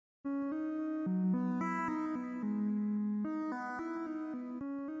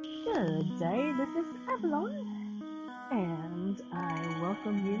Good day, this is Evelyn, and I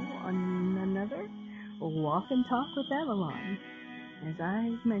welcome you on another Walk and Talk with Evelyn. As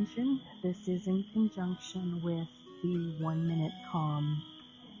I mentioned, this is in conjunction with the 1 Minute Calm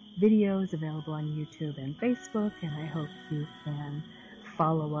videos available on YouTube and Facebook, and I hope you can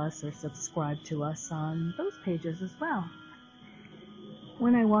follow us or subscribe to us on those pages as well.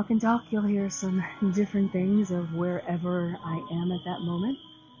 When I walk and talk, you'll hear some different things of wherever I am at that moment.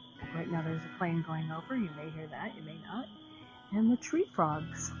 Right now there's a plane going over. You may hear that, you may not. And the tree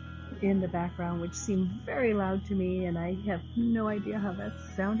frogs in the background, which seem very loud to me, and I have no idea how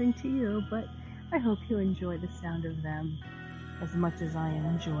that's sounding to you, but I hope you enjoy the sound of them as much as I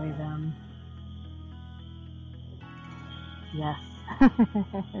enjoy them. Yes.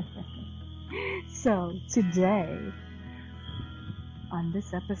 So today, on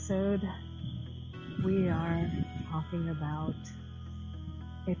this episode, we are talking about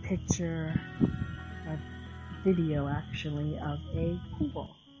a picture, a video actually, of a pool.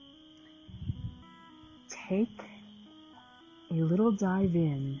 Take a little dive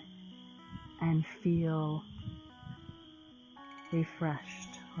in and feel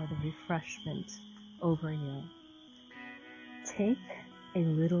refreshed, or the refreshment over you. Take a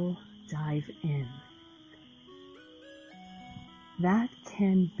little dive in. That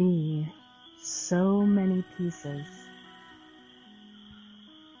can be so many pieces.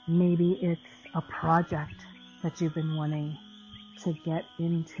 Maybe it's a project that you've been wanting to get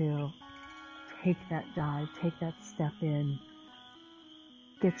into. Take that dive, take that step in.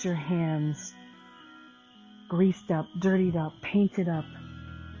 Get your hands greased up, dirtied up, painted up,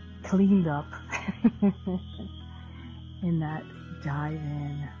 cleaned up in that dive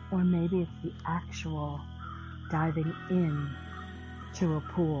in. Or maybe it's the actual diving in to a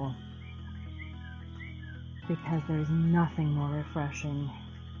pool, because there's nothing more refreshing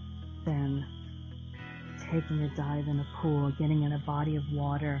than taking a dive in a pool, getting in a body of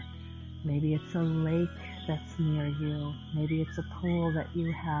water. Maybe it's a lake that's near you. Maybe it's a pool that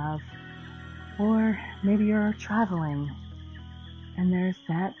you have. Or maybe you're traveling and there's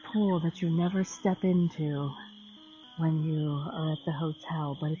that pool that you never step into when you are at the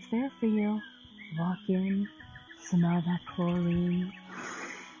hotel, but it's there for you. Walk in, smell that chlorine.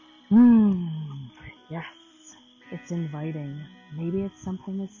 Yes, it's inviting. Maybe it's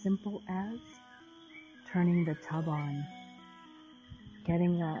something as simple as turning the tub on,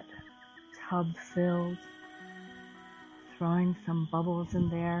 getting that tub filled, throwing some bubbles in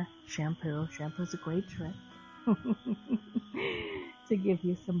there. Shampoo's a great trick to give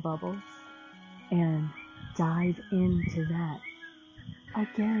you some bubbles, and dive into that.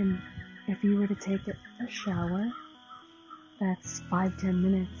 Again, if you were to take a shower, that's 5-10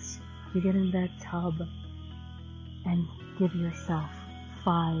 minutes. You get in that tub and give yourself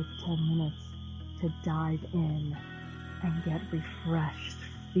 5-10 minutes to dive in and get refreshed.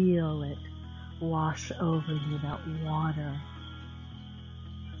 Feel it wash over you, that water.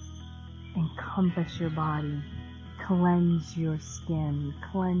 Encompass your body, cleanse your skin,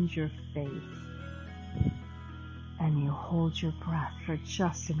 cleanse your face. And you hold your breath for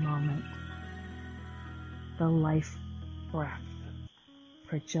just a moment. The life breath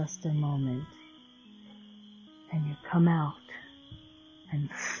for just a moment. And you come out and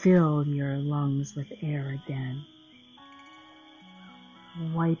fill your lungs with air again.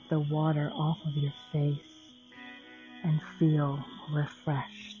 Wipe the water off of your face and feel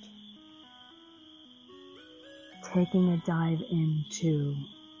refreshed. Taking a dive into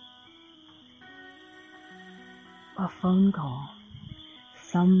a phone call,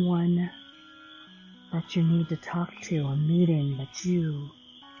 someone that you need to talk to, a meeting that you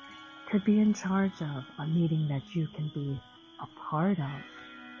could be in charge of, a meeting that you can be a part of,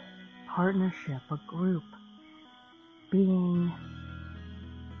 partnership, a group, being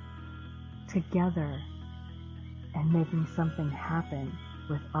together and making something happen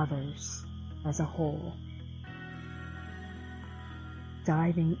with others as a whole.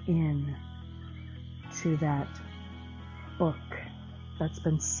 Diving in to that book that's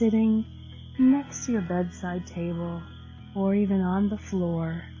been sitting next to your bedside table or even on the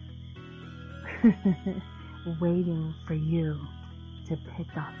floor waiting for you to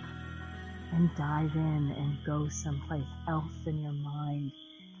pick up and dive in and go someplace else in your mind.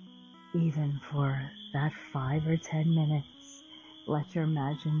 Even for that 5 or 10 minutes, let your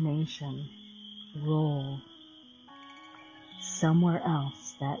imagination roll somewhere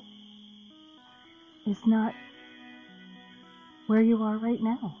else that is not where you are right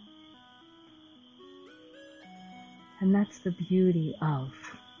now. And that's the beauty of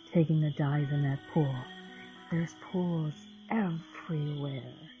taking a dive in that pool. There's pools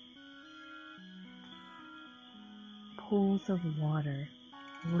everywhere. pools of water,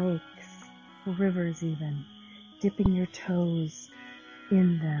 lakes, rivers even, dipping your toes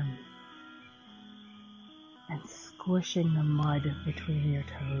in them and squishing the mud between your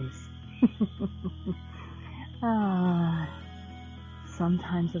toes.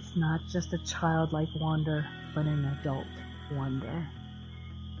 Sometimes it's not just a childlike wonder, but an adult wonder.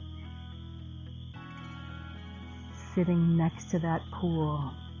 Sitting next to that pool,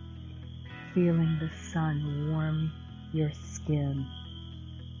 feeling the sun warm your skin,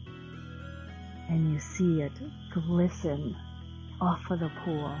 and you see it glisten off of the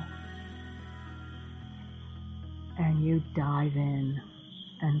pool, and you dive in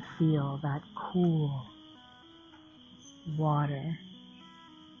and feel that cool water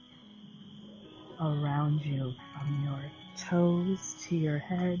around you, from your toes to your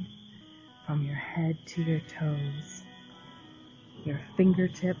head, from your head to your toes, your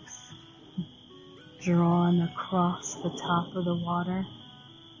fingertips drawn across the top of the water,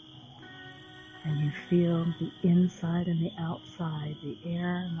 and you feel the inside and the outside, the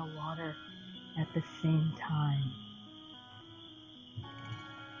air and the water at the same time.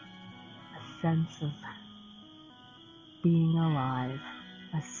 A sense of being alive,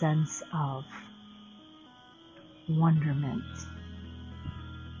 a sense of wonderment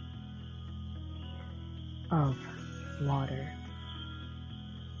of water,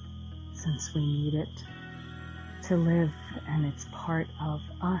 since we need it to live, and it's part of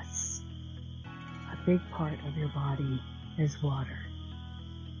us. A big part of your body is water.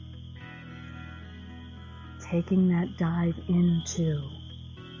 Taking that dive into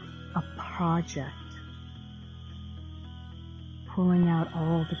a project, pulling out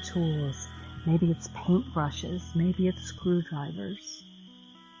all the tools. Maybe it's paintbrushes, maybe it's screwdrivers.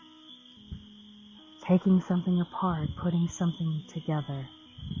 Taking something apart, putting something together,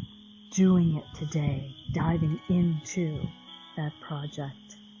 doing it today, diving into that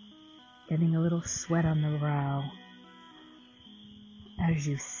project, getting a little sweat on the brow as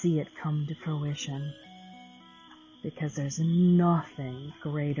you see it come to fruition, because there's nothing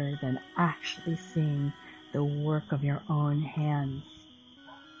greater than actually seeing the work of your own hands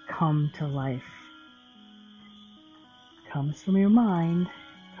come to life. Comes from your mind,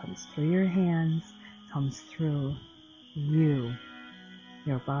 comes through your hands, comes through you,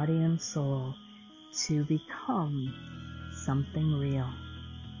 your body and soul, to become something real.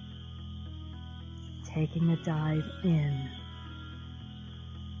 Taking a dive in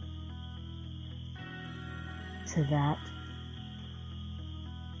to that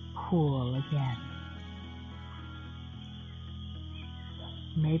pool again.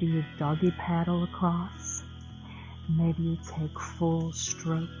 Maybe you doggy paddle across. Maybe you take full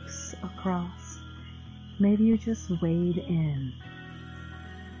strokes across. Maybe you just wade in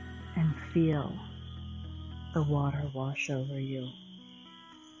and feel the water wash over you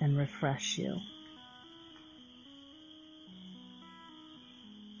and refresh you.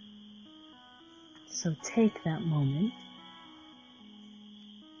 So take that moment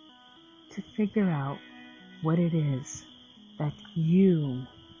to figure out what it is that you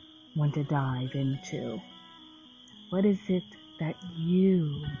want to dive into. What is it that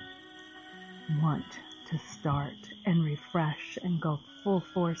you want to start and refresh and go full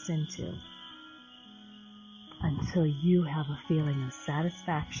force into, until you have a feeling of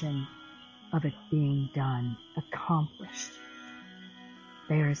satisfaction of it being done, accomplished.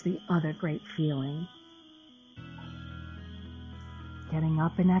 There's the other great feeling. Getting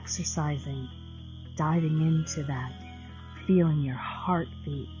up and exercising, diving into that, feeling your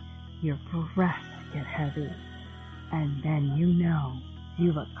heartbeat, your breath get heavy, and then you know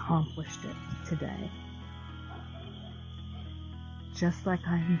you've accomplished it today. Just like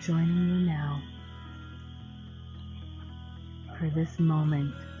I'm joining you now, for this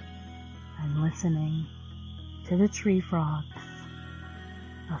moment, I'm listening to the tree frogs,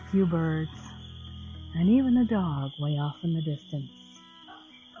 a few birds, and even a dog way off in the distance.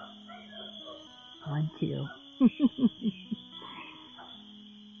 On cue.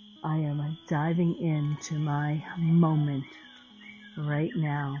 I am diving into my moment right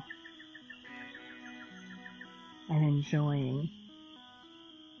now and enjoying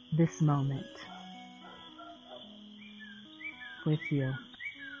this moment with you.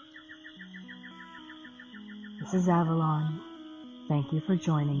 This is Avalon. Thank you for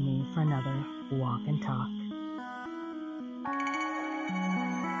joining me for another Walk and Talk.